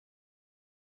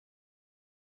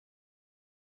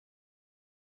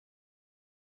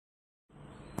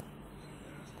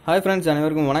Hi friends,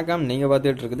 அனைவருக்கும் வணக்கம். நீங்கள்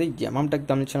பார்த்துட்டு இருக்குது எம்எம் டெக்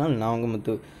தமிழ் சேனல். நான் உங்கள்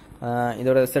முத்து.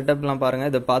 இதோட செட்டப்லாம் பாருங்கள்.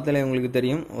 இதை பார்த்தாலே உங்களுக்கு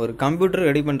தெரியும். ஒரு கம்ப்யூட்டர்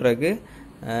ரெடி பண்ணுறதுக்கு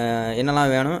என்னெல்லாம்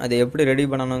வேணும், அதை எப்படி ரெடி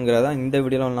பண்ணணுங்கிறதான் இந்த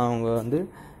வீடியோவில் நான் அவங்க வந்து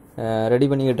ரெடி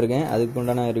பண்ணிக்கிட்டு இருக்கேன். அதுக்கு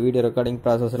உண்டான ஒரு வீடியோ ரெக்கார்டிங்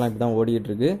ப்ராசஸ்லாம் இப்படி தான்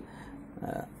ஓடிக்கிட்டுருக்கு.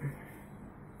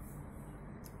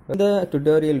 இந்த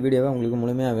டுட்டோரியல் வீடியோவை உங்களுக்கு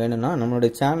முழுமையாக வேணும்னா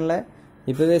நம்மளுடைய சேனலை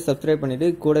இப்போவே சப்ஸ்கிரைப் பண்ணிவிட்டு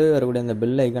கூடவே வரக்கூடிய அந்த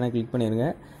பெல் ஐக்கானை கிளிக் பண்ணிடுங்க.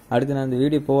 அடுத்து நான் இந்த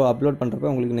வீடியோ அப்லோட்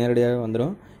பண்ணுறப்ப உங்களுக்கு நேரடியாக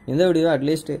வந்துடும். இந்த வீடியோவை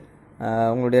அட்லீஸ்ட்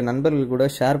உங்களுடைய நண்பர்கள் கூட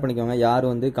ஷேர் பண்ணிக்கோங்க. யார்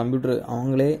வந்து கம்ப்யூட்டர்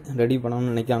அவங்களே ரெடி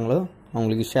பண்ணணும்னு நினைக்காங்களோ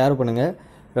அவங்களுக்கு ஷேர் பண்ணுங்கள்.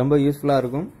 ரொம்ப யூஸ்ஃபுல்லாக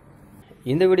இருக்கும்.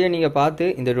 இந்த வீடியோ நீங்கள் பார்த்து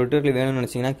இந்த டுட்டோரியல் வேணும்னு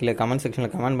நினச்சிங்கன்னா கீழே கமெண்ட்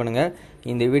செக்ஷனில் கமெண்ட் பண்ணுங்கள்.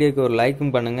 இந்த வீடியோக்கு ஒரு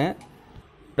லைக்கும் பண்ணுங்கள்.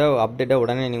 அப்டேட்டாக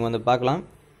உடனே நீங்கள் வந்து பார்க்கலாம்.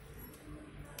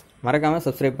 மறக்காமல்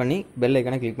சப்ஸ்கிரைப் பண்ணி பெல்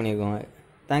ஐக்கானை கிளிக் பண்ணிக்கோங்க.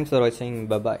 தேங்க்ஸ் ஃபார் வாட்சிங்.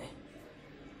 பாய்.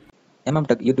 எம்எம்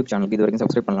டெக் யூடியூப் சேனலுக்கு இது வரைக்கும்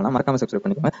சப்ஸ்கிரைப் பண்ணலாம். மறக்காம சப்ஸ்கிரைப்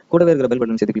பண்ணிக்கோங்க. கூடவே இருக்கிற பெல்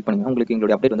பட்டன் சேர்த்து கிளிக் பண்ணுங்க. உங்களுக்கு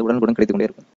எங்களுடைய அப்டேட் வந்து உடனுக்குடன் கிடைத்துக் கொண்டே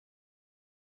இருக்கும்.